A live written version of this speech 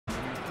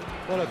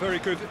Well, a very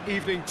good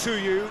evening to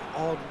you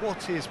on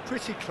what is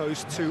pretty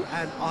close to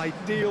an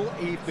ideal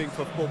evening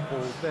for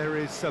football. There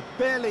is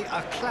barely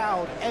a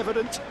cloud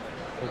evident.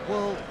 The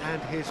world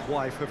and his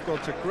wife have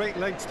gone to great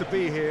lengths to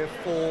be here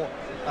for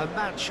a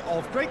match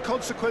of great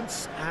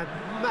consequence and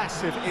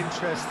massive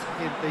interest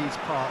in these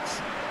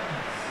parts.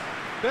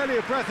 Barely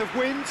a breath of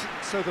wind,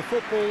 so the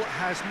football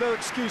has no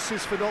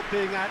excuses for not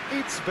being at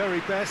its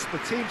very best. The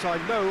teams I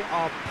know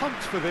are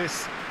pumped for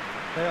this.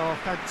 They are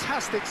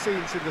fantastic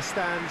scenes in the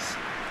stands.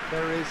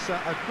 There is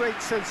a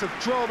great sense of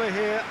drama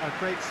here, a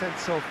great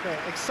sense of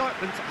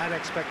excitement and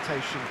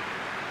expectation.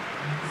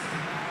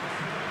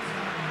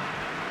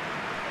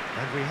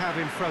 And we have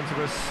in front of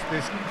us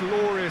this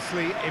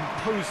gloriously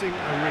imposing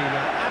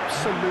arena,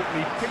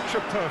 absolutely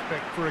picture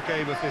perfect for a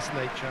game of this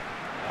nature.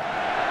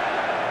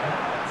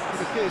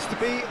 It appears to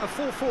be a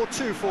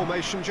 4-4-2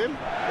 formation, Jim.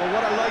 Well,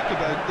 what I like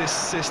about this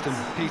system,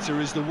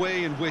 Peter, is the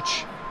way in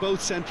which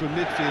both central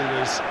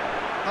midfielders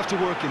have to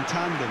work in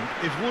tandem.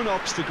 If one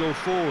opts to go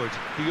forward,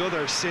 the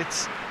other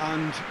sits,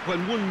 and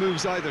when one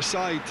moves either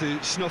side to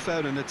snuff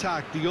out an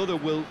attack, the other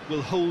will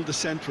hold the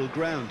central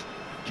ground.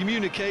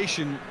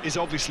 Communication is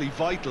obviously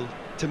vital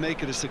to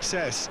make it a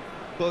success,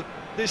 but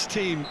this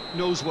team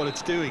knows what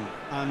it's doing,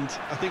 and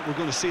I think we're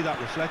going to see that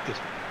reflected.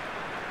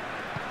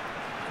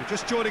 If you're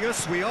just joining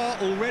us, we are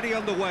already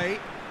underway.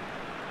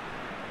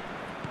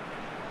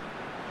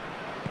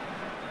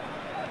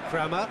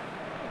 Kramer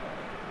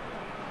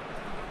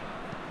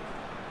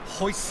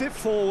hoists it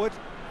forward.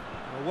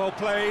 Well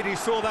played, he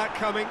saw that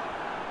coming.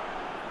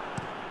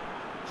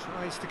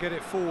 Tries to get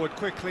it forward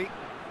quickly.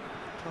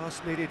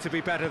 Pass needed to be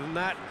better than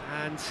that,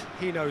 and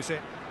he knows it.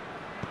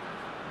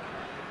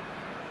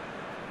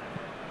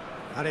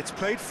 And it's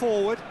played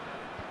forward.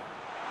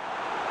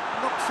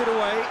 Knocks it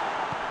away.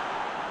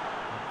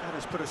 That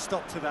has put a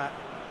stop to that.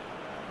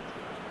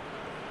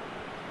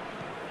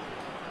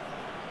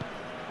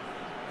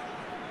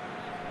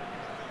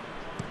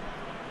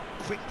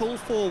 Quick ball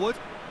forward.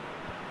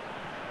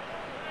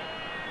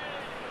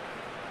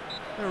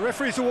 The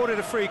referee's awarded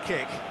a free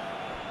kick.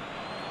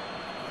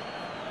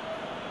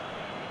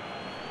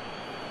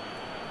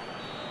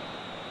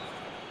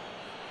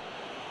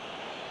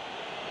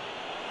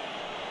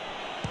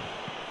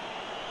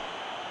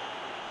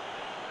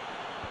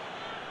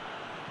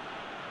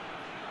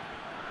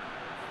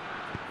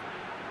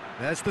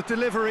 There's the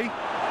delivery.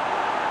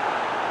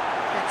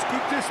 Gets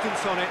good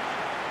distance on it.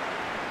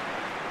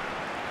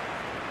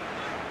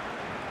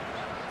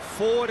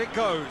 Forward it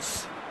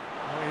goes.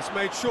 Oh, he's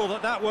made sure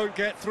that that won't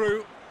get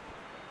through.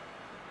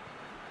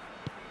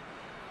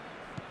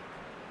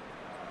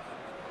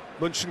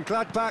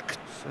 Mönchengladbach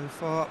so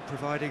far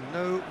providing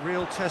no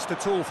real test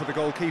at all for the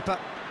goalkeeper.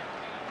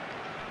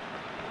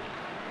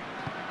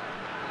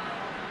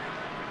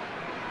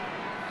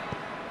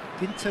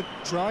 Ginter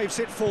drives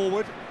it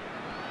forward.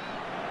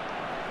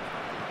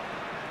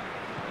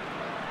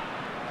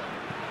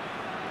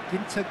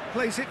 Ginter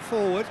plays it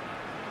forward.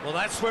 Well,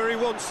 that's where he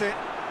wants it.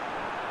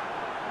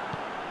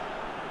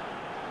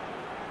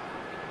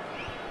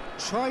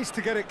 Tries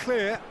to get it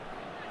clear.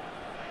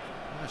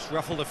 That's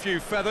ruffled a few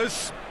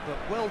feathers, but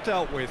well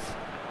dealt with.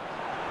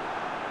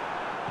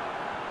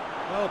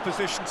 Well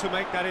positioned to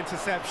make that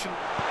interception.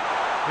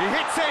 He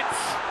hits it!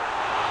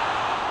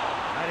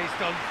 And he's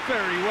done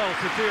very well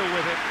to deal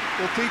with it.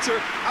 Well, Peter,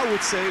 I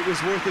would say it was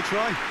worth a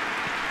try.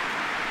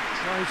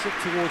 Drives it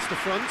towards the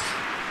front.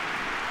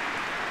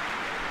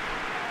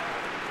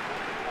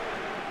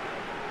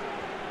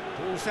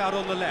 Ball's out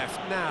on the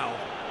left now.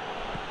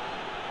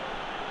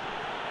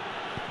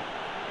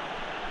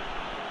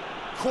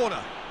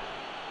 Corner.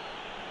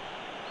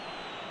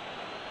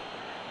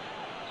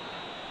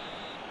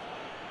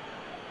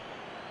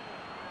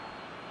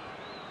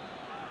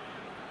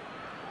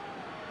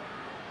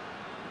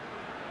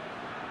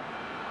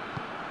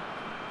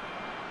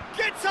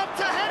 Gets up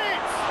to head it!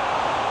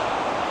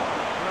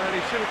 Well, he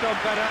should have done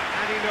better,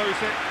 and he knows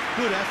it.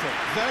 Good effort,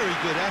 very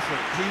good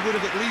effort. He would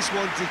have at least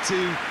wanted to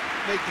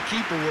make the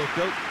keeper work,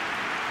 though.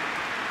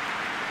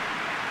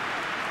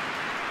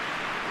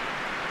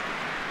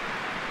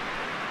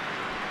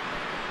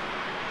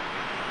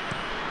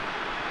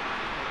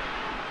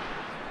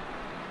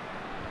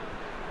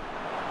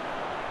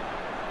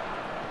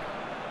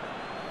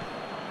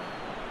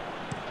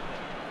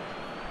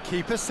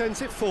 Keeper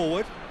sends it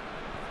forward.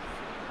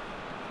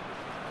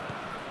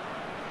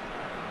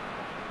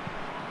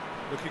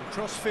 Looking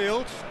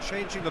cross-field,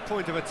 changing the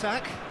point of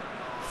attack.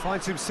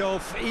 Finds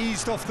himself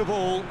eased off the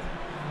ball.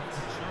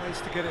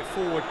 Tries to get it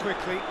forward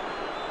quickly.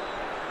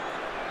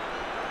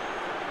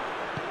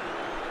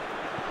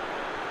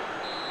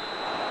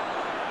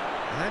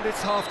 And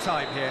it's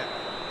half-time here.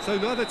 So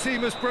neither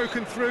team has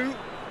broken through,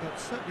 but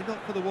certainly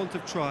not for the want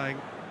of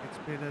trying. It's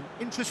been an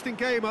interesting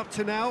game up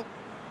to now,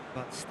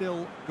 but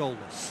still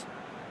goalless.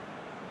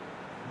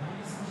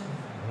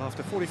 Well,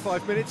 after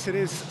 45 minutes, it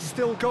is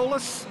still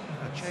goalless.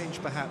 A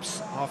change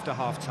perhaps after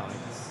half-time.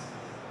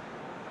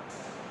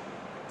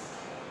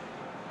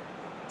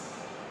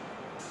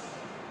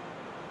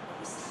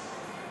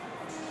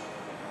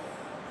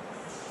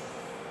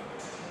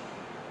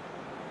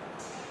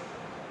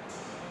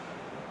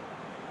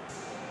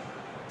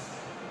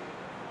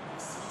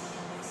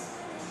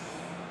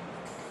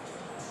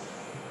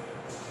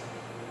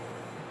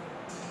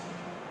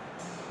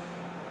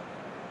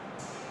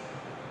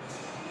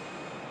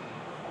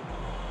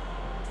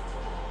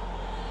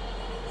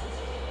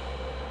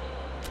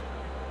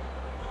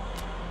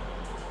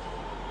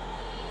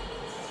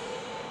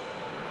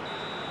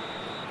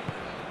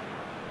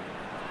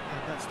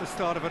 the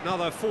start of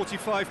another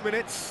 45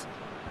 minutes.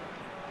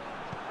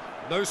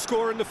 No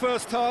score in the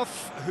first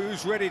half.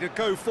 Who's ready to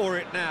go for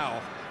it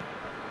now?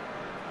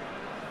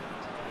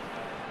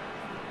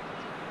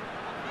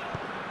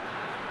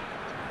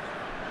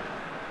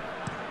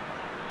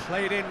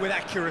 Played in with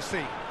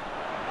accuracy.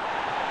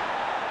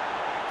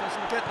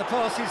 Doesn't get the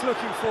pass he's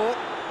looking for.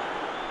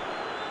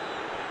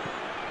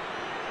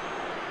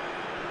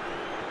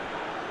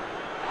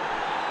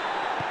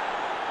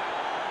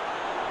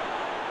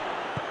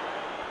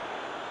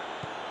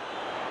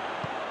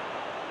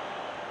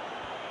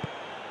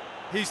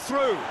 He's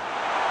through.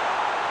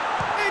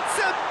 It's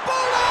a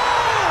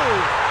ball!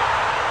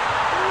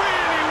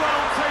 Really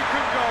well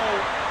taken goal.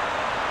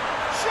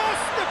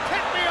 Just the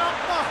pick-me-up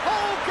the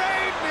whole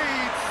game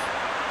needs.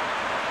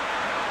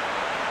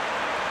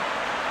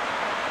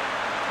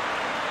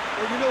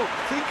 Well, you know,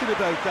 thinking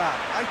about that,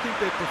 I think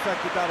they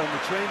perfected that on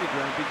the training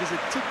ground because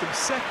it took them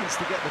seconds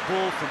to get the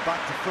ball from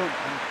back to front,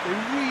 and they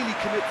really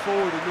commit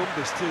forward in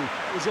numbers too.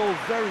 It was all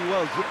very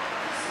well done.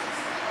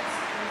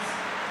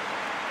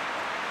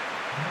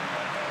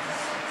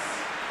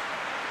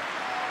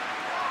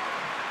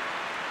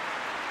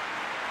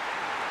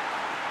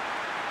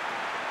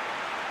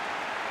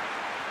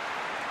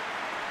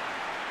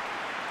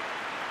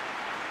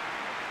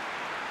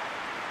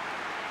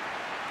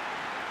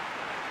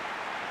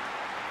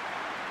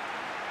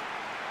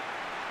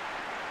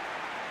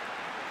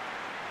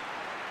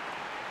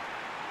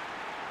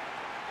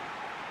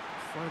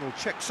 Final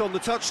checks on the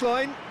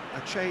touchline.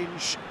 A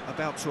change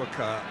about to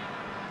occur.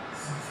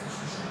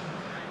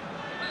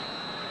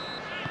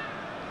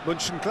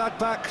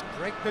 Mönchengladbach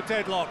break the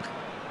deadlock.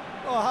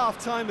 Oh,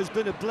 half-time has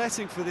been a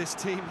blessing for this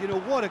team. You know,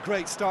 what a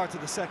great start to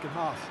the second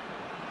half.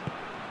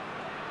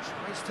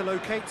 Tries to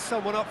locate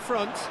someone up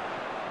front.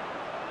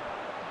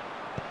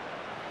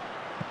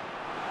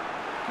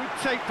 Good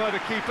take by the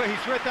keeper,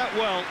 he's read that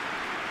well.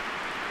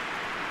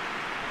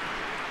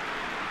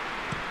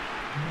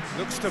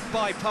 Looks to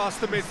bypass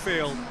the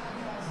midfield.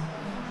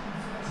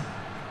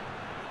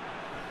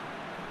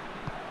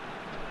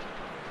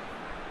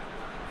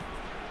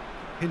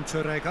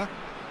 Hinteregger.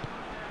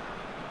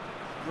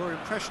 Your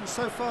impression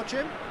so far,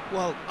 Jim?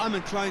 Well, I'm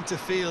inclined to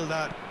feel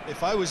that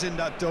if I was in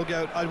that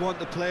dugout, I'd want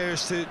the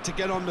players to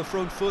get on the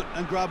front foot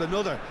and grab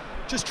another.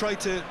 Just try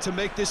to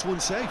make this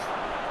one safe.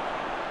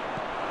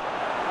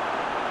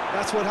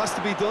 That's what has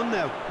to be done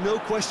now, no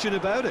question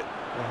about it.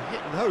 Well,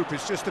 hit and hope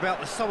is just about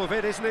the sum of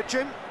it, isn't it,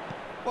 Jim?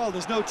 Well,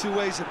 there's no two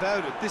ways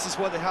about it. This is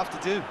what they have to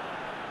do.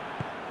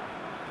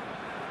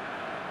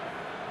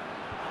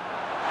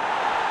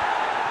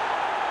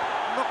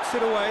 Knocks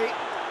it away.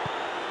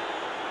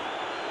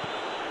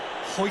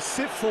 Hoists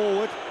it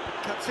forward,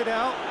 cuts it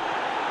out.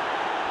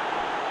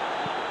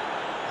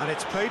 And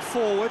it's played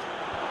forward.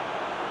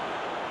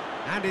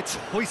 And it's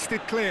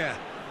hoisted clear.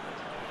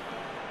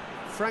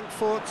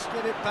 Frankfurt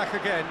get it back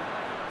again.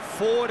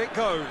 Forward it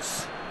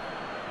goes.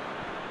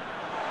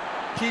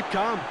 Keep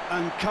calm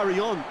and carry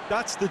on.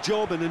 That's the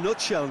job in a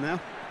nutshell now.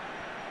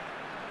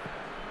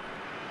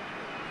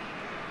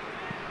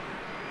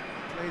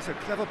 Plays a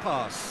clever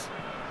pass.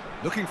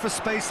 Looking for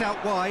space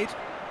out wide.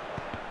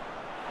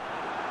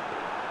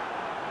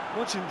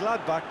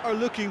 Mönchengladbach are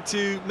looking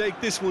to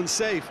make this one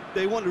safe.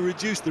 They want to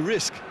reduce the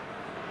risk.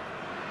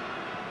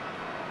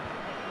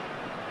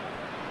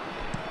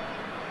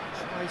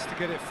 Tries to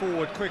get it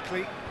forward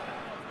quickly.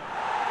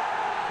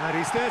 And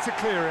he's there to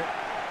clear it.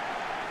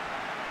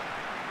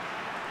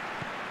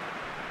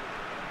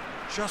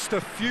 Just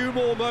a few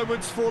more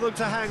moments for them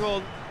to hang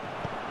on.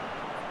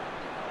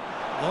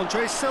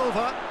 Andre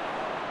Silva.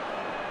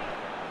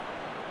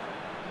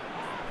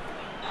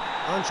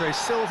 Andre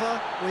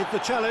Silva with the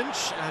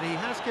challenge, and he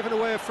has given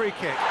away a free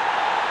kick.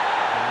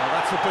 Oh,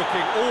 that's a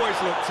booking, always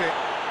looked it.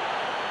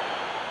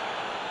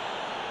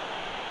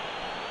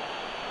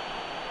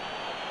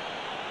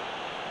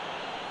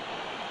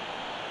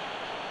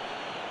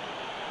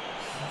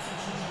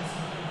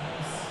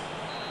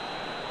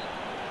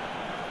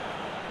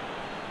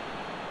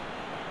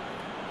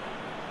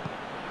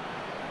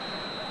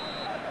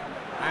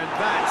 And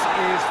that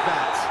is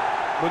that.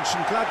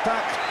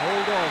 Mönchengladbach,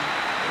 hold on.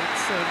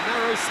 It's a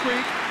narrow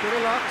squeak, bit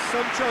of luck,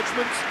 some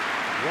judgment.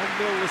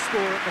 1-0 the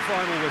score at the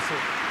final whistle.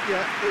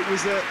 Yeah, it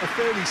was a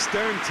fairly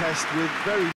stern test with very